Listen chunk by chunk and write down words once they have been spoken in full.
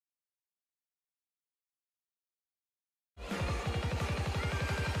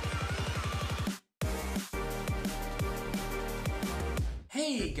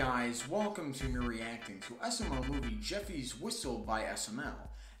Hey guys, welcome to me reacting to SML Movie Jeffy's Whistle by SML.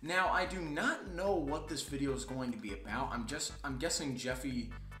 Now, I do not know what this video is going to be about. I'm guessing Jeffy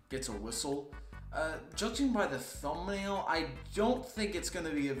gets a whistle. Judging by the thumbnail, I don't think it's going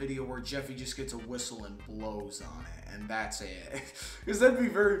to be a video where Jeffy just gets a whistle and blows on it, and that's it. Because that'd be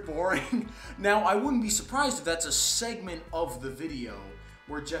very boring. Now, I wouldn't be surprised if that's a segment of the video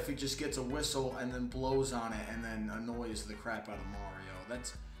where Jeffy just gets a whistle and then blows on it and then annoys the crap out of Mario.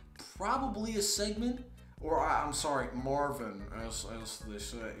 That's probably a segment, or I'm sorry, Marvin, as they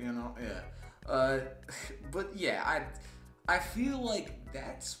say, you know, yeah. But yeah, I feel like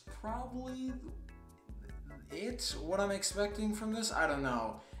that's probably it, what I'm expecting from this. I don't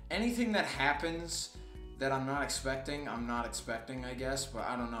know. Anything that happens that I'm not expecting, I guess, but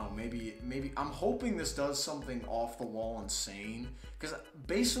I don't know. Maybe I'm hoping this does something off the wall insane, because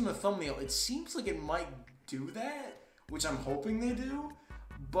based on the thumbnail, it seems like it might do that, which I'm hoping they do.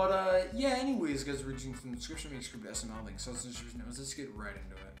 But yeah, anyways, guys, reaching from the description, make sure to SML link. So let's get right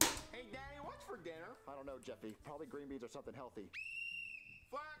into it. Hey, Daddy, what's for dinner? I don't know, Jeffy. Probably green beans or something healthy.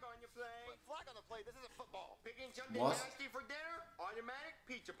 Flag on your plate. Flag on the plate. This isn't football. Picking something nasty for dinner? Automatic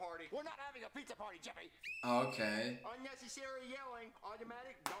pizza party. We're not having a pizza party, Jeffy. Okay. Unnecessary yelling.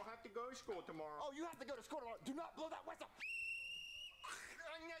 Automatic. Don't have to go to school tomorrow. Oh, you have to go to school tomorrow. Do not blow that whistle.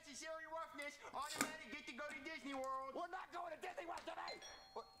 Unnecessary roughness. Automatic. Get to go to Disney World. We're not going to Disney World today.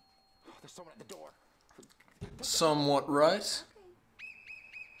 What? Oh, there's someone at the door. Somewhat right.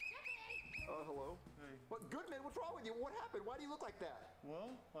 Hello? Hey. What, Goodman, what's wrong with you? What happened? Why do you look like that?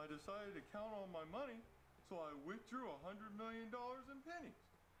 Well, I decided to count on my money, so I withdrew $100 million in pennies.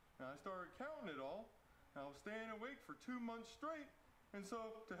 And I started counting it all, and I was staying awake for 2 months straight, and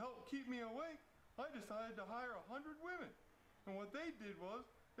so to help keep me awake, I decided to hire 100 women. And what they did was,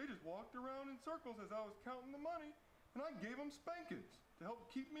 they just walked around in circles as I was counting the money, and I gave them spankings to help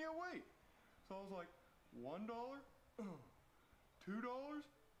keep me awake. So I was like, $1, $2, $3,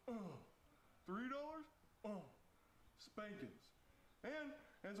 spankings.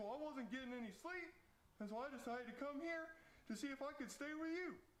 And so I wasn't getting any sleep, and so I decided to come here to see if I could stay with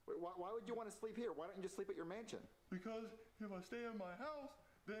you. Wait, why would you want to sleep here? Why don't you just sleep at your mansion? Because if I stay in my house,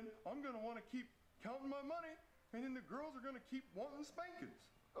 then I'm going to want to keep counting my money, and then the girls are going to keep wanting spankings.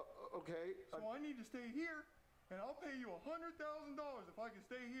 Okay. So I need to stay here, and I'll pay you $100,000 if I can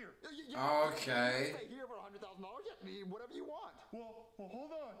stay here. Okay. Stay here for $100,000? Yeah, whatever you want. Well,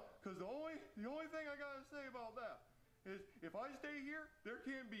 hold on, because the only thing I gotta say about that is if I stay here, there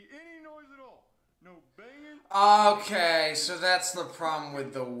can't be any noise at all. No banging. Okay, so that's the problem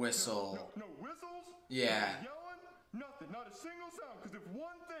with the whistle. No whistles. Yeah. No yelling. Nothing. Not a single sound. Because if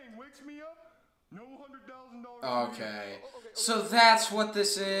one thing wakes me up, no $100,000. Okay. So that's what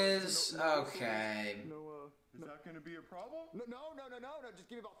this is. Okay. Is that going to be a problem? No. Just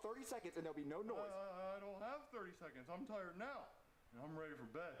give me about 30 seconds and there'll be no noise. I don't have 30 seconds. I'm tired now. And I'm ready for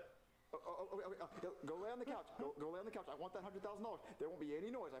bed. Okay. Go lay on the couch. Go lay on the couch. I want that $100,000. There won't be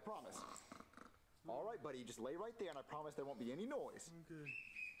any noise, I promise. All right, buddy. Just lay right there and I promise there won't be any noise. Okay.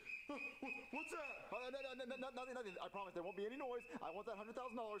 What's that? Nothing. I promise there won't be any noise. I want that $100,000.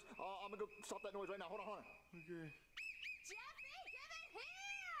 I'm going to go stop that noise right now. Hold on. Okay. Jeffy, give it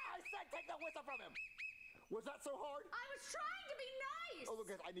here! I said take the whistle from him. Was that so hard? I was trying to be nice! Oh, look,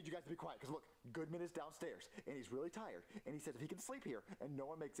 guys, I need you guys to be quiet, because look, Goodman is downstairs, and he's really tired, and he says if he can sleep here, and no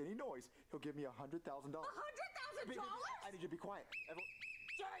one makes any noise, he'll give me $100,000. $100,000? I need you to be quiet.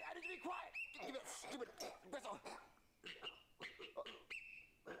 Jerry, I need you to be quiet! Give me that stupid whistle!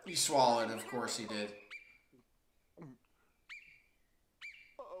 He swallowed, of course he did.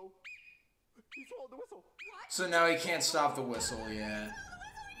 Uh-oh. He swallowed the whistle. What? So now he can't stop the whistle, yeah.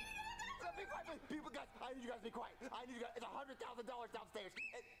 People, guys, I need you guys to be quiet. I need you guys. It's $100,000 downstairs.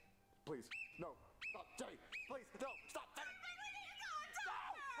 Please, no, stop, Jeffy. Please, no, stop. No,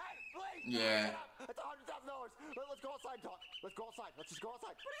 hey, please. Yeah. It's $100,000. Let's go outside and talk. Let's go outside. Let's just go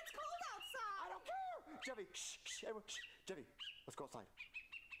outside. But it's cold outside. I don't care. Jeffy, shh, everyone, shh. Jeffy, let's go outside.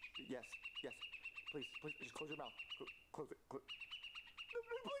 Yes. Please, just close your mouth. Close it. No,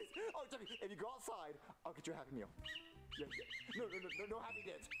 please. Oh, Jeffy, if you go outside, I'll get you a Happy Meal. Yeah. No happy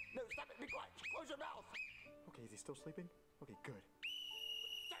dance. No, stop it. Be quiet. Close your mouth. Okay, is he still sleeping? Okay, good.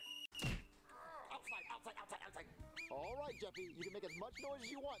 Outside. All right, Jeffy. You can make as much noise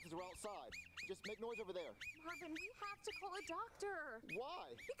as you want since we're outside. Just make noise over there. Marvin, we have to call a doctor.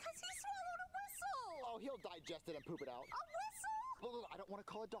 Why? Because he swallowed a whistle. Oh, he'll digest it and poop it out. A whistle? Look, I don't want to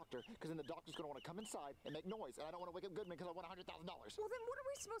call a doctor, because then the doctor's going to want to come inside and make noise, and I don't want to wake up Goodman because I want $100,000. Well, then what are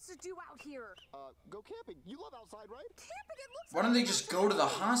we supposed to do out here? Go camping. You love outside, right? Camping, it looks Why don't they just go to the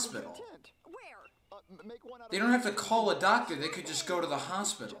hospital? Tent. Where? Make one out They of don't have to call a doctor. They could just go to the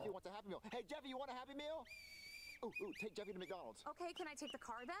hospital. Jeffy wants a Happy Meal. Hey, Jeffy, you want a Happy Meal? Ooh, take Jeffy to McDonald's. Okay, can I take the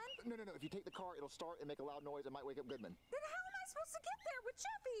car then? No. If you take the car, it'll start and make a loud noise and might wake up Goodman. Then how am I supposed to get there with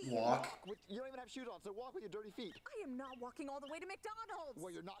Jeffy? Walk. You don't even have shoes on, so walk with your dirty feet. I am not walking all the way to McDonald's. Well,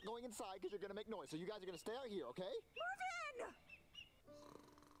 you're not going inside because you're going to make noise. So you guys are going to stay out here, okay? Move in!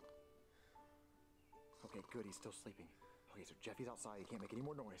 Okay, good. He's still sleeping. Okay, so Jeffy's outside. He can't make any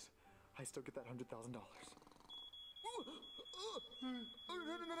more noise. I still get that $100,000. No. Go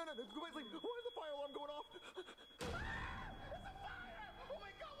back to sleep. Why is the fire alarm going off? It's a fire! Oh my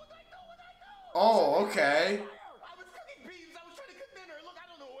God, what did I do? Oh, okay. I was cooking beans. I was trying to cook dinner. Look, I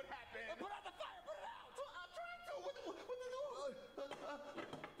don't know what happened. Put out the fire! Put it out! I'm trying to. What the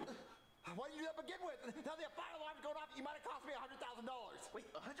Why did you do that to begin with? Now the fire alarm's going off. You might have cost me $100,000. Wait,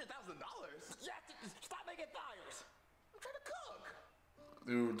 $100,000? Yes, stop making fires. I'm trying to cook.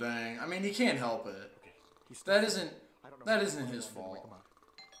 Ooh, dang. I mean, he can't help it. Okay, That isn't his Wake fault. him up.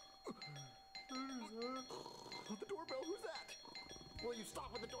 The doorbell, who's that? Will you stop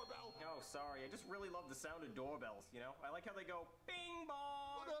with the doorbell? Oh, sorry. I just really love the sound of doorbells, you know? I like how they go bing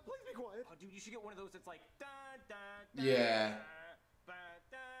bong. Please be quiet. Oh, dude, you should get one of those that's like da da da. Yeah. Da,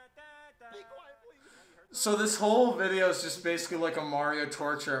 da, da, da. Be quiet, please. So this whole video is just basically like a Mario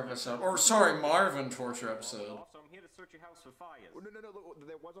torture episode. Or, sorry, Marvin torture episode. Also, I'm here to search your house for fires. No, look,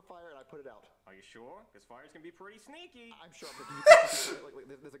 there was a fire and I put it out. Are you sure? Because fires can be pretty sneaky. I'm sure, but can you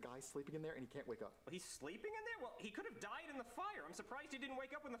there's a guy sleeping in there and he can't wake up. Well, he's sleeping in there? Well, he could have died in the fire. I'm surprised he didn't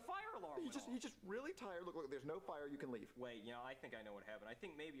wake up when the fire alarm went off. He's just really tired. Look, there's no fire, you can leave. Wait, you know, I think I know what happened. I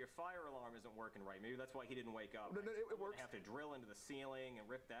think maybe your fire alarm isn't working right. Maybe that's why he didn't wake up. No, it works. Have to drill into the ceiling and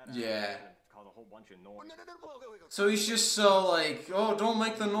rip that out. Yeah. And cause a whole bunch of noise. No, So he's just so like, oh, don't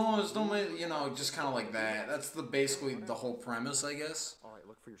make the noise, don't make, you know, just kind of like that. That's basically the whole premise, I guess. All right,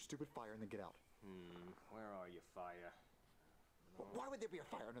 look for your stupid fire and then get out. Where are you, fire? Why would there be a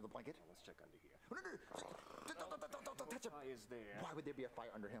fire under the blanket? Let's check under here. Don't touch him. Fire's there. Why would there be a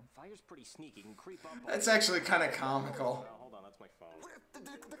fire under him? Fire's pretty sneaky. Can creep up. That's actually kind of comical. Oh, hold on, that's my phone.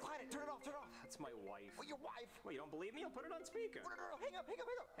 Decline it. Turn it off. That's my wife. Well, your wife. Wait, you don't believe me? I'll put it on speaker. No. Hang up.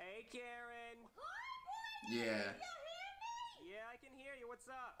 Hey, Karen. Yeah. Yeah, I can hear you. What's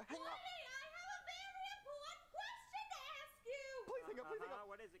up? Hang up. Honey, I have a very important question to ask you. Please hang up.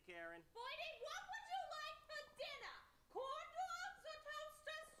 What is it, Karen? Boydie, what would you like for dinner? Corn dogs or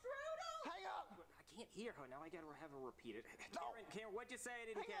toaster strudel? Hang up. I can't hear her. Now I gotta have her repeat it. No. Karen, what'd you say?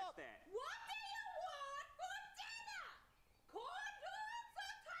 I didn't Hang catch up. that. What do you want for dinner? Corn dogs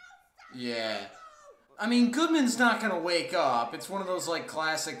or toaster? Yeah. I mean, Goodman's not gonna wake up. It's one of those like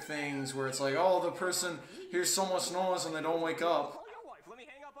classic things where it's like, oh, the person hears so much noise and they don't wake up. Call your wife. Let me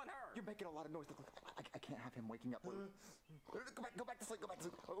hang up on her. You're making a lot of noise. Look, I can't have him waking up. Go back to sleep.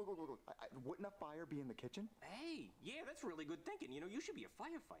 Wouldn't a fire be in the kitchen? Hey, yeah, that's really good thinking. You know, you should be a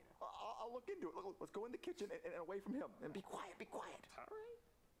firefighter. I'll look into it. Look, let's go in the kitchen and away from him. And be quiet. All right.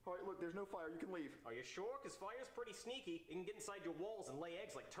 All right, look, there's no fire. You can leave. Are you sure? Because fire's pretty sneaky. It can get inside your walls and lay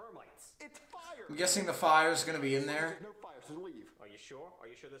eggs like termites. It's fire. I'm guessing the fire's gonna be in there. There's no fire, so leave. Are you sure? Are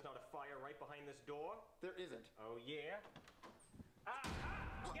you sure there's not a fire right behind this door? There isn't. Oh, yeah?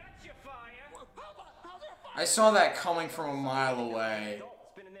 Gotcha, fire! How's there fire? I saw that coming from a mile away.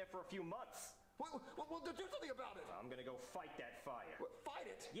 It's been in there for a few months. Well, do something about it. I'm gonna go fight that fire. Fight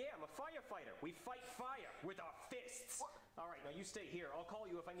it. Yeah, I'm a firefighter. We fight fire with our fists. All right, now you stay here. I'll call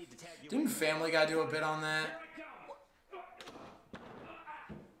you if I need to tag you. Didn't Family Guy do a bit on that? Here I come.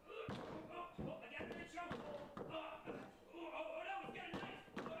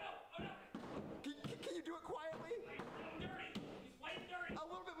 Can you do it quietly? A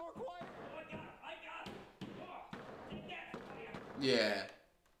little bit more quiet. Yeah.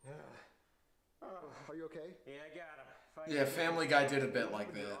 Are you okay? Yeah, I got him. Yeah, Family Guy did a bit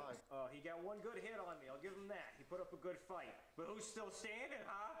like that. He got one good hit on me. I'll give him that. He put up a good fight. But who's still standing,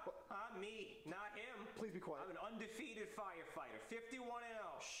 huh? Me, not him. Please be quiet. I'm an undefeated firefighter. 51-0.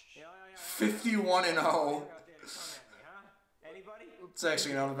 Yeah. 51 and 0. Out there to come at me, huh? Anybody? It's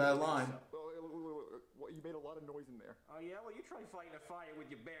actually not a bad line. Well, you made a lot of noise in there. Oh, yeah? Well, you try fighting a fire with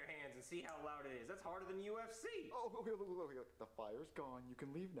your bare hands and see how loud it is. That's harder than UFC. Oh, look. The fire's gone. You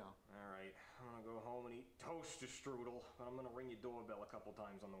can leave now. All right. I'm going to go home and eat toaster strudel. And I'm going to ring your doorbell a couple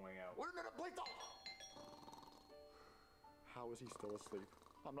times on the way out. No, please don't. How is he still asleep?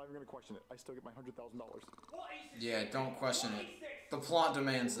 I'm not even going to question it. I still get my $100,000. Yeah, don't question it. The plot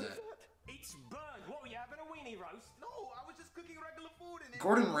demands that. It's burned. What, were you having a weenie roast? No, I was just cooking regular food and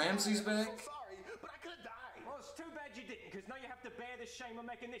Gordon Ramsay's I'm back? so sorry, but I could have died. Well, it's too bad you didn't, because now you have to bear the shame of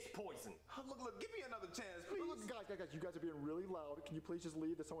making this poison. Look, give me another chance, please. Look, guys, you guys are being really loud. Can you please just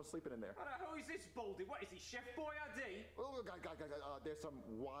leave? There's someone sleeping in there. Who is this baldy? What, is he Chef Boyardee? Oh, guys, there's some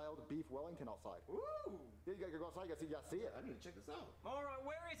wild beef Wellington outside. Ooh. Yeah, you gotta go outside. You gotta see it. I need to check this out. All right,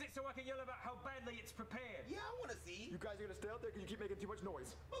 where is it so I can yell about how badly it's prepared? Yeah, I wanna see. You guys are gonna stay out there because you keep making too much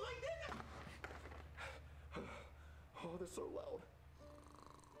noise. Well, I didn't. Oh, they're so loud.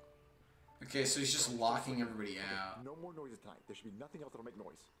 Okay, so he's just locking everybody out. No more noise tonight. There should be nothing else that'll make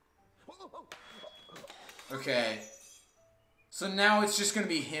noise. Okay. So now it's just gonna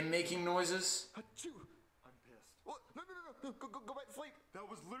be him making noises? Achoo. I'm pissed. What? No. Go back to sleep. That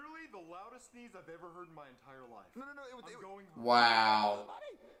was literally the loudest sneeze I've ever heard in my entire life. No. I'm going home. Wow.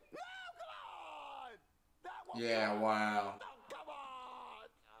 Buddy. No, come on. That won't Yeah, be wow. No, come on.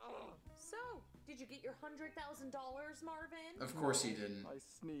 So, did you get your $100,000, Marvin? Of course he didn't. I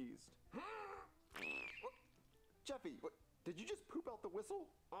sneezed. What? Jeffy, what? Did you just poop out the whistle?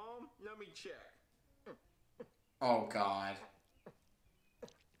 Let me check. Oh, God.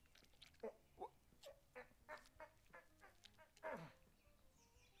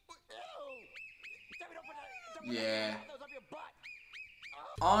 Yeah.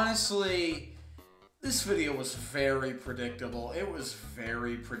 Honestly, this video was very predictable. It was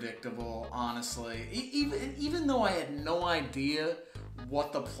very predictable, honestly. Even though I had no idea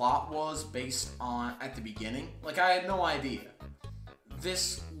what the plot was based on at the beginning. Like, I had no idea.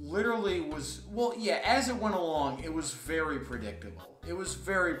 This literally was, well, yeah, as it went along, it was very predictable. It was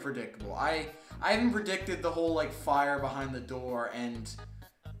very predictable. I even predicted the whole, like, fire behind the door, and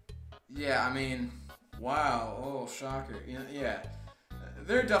yeah, I mean, wow, oh, shocker. Yeah,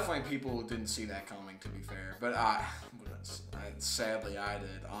 there are definitely people who didn't see that coming, to be fair, but sadly I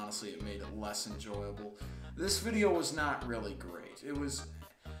did. Honestly, it made it less enjoyable. This video was not really great. It was,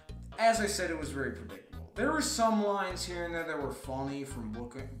 as I said, it was very predictable. There were some lines here and there that were funny from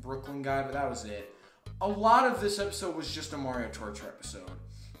Brooklyn Guy, but that was it. A lot of this episode was just a Mario Torture episode,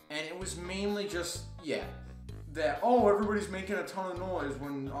 and it was mainly just, yeah, that, oh, everybody's making a ton of noise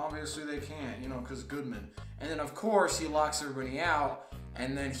when obviously they can't, you know, because Goodman. And then, of course, he locks everybody out,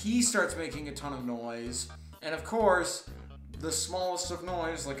 and then he starts making a ton of noise, and of course, the smallest of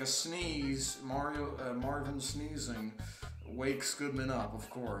noise, like a sneeze, Marvin sneezing, wakes Goodman up, of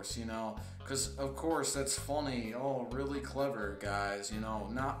course, you know, because, of course, that's funny. Oh, really clever, guys, you know,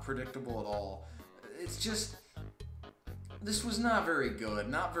 not predictable at all. It's just, this was not very good,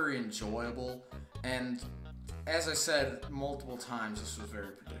 not very enjoyable, and as I said multiple times, this was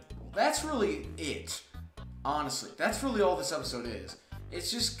very predictable. That's really it, honestly. That's really all this episode is.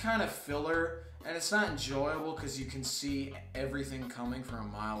 It's just kind of filler, and it's not enjoyable because you can see everything coming from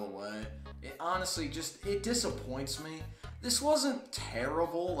a mile away. It honestly just, it disappoints me. This wasn't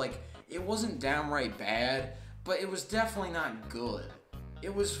terrible, like, it wasn't downright bad, but it was definitely not good.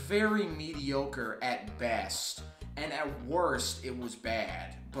 It was very mediocre at best, and at worst, it was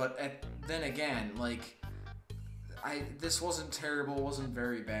bad. But then again, like, this wasn't terrible, wasn't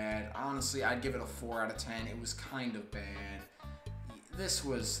very bad. Honestly, I'd give it a 4 out of 10. It was kind of bad. This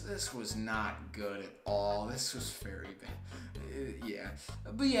was not good at all. This was very bad. Yeah.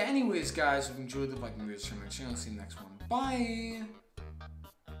 But yeah, anyways, guys, if you enjoyed the Viking videos, share my channel. See you next one. Bye!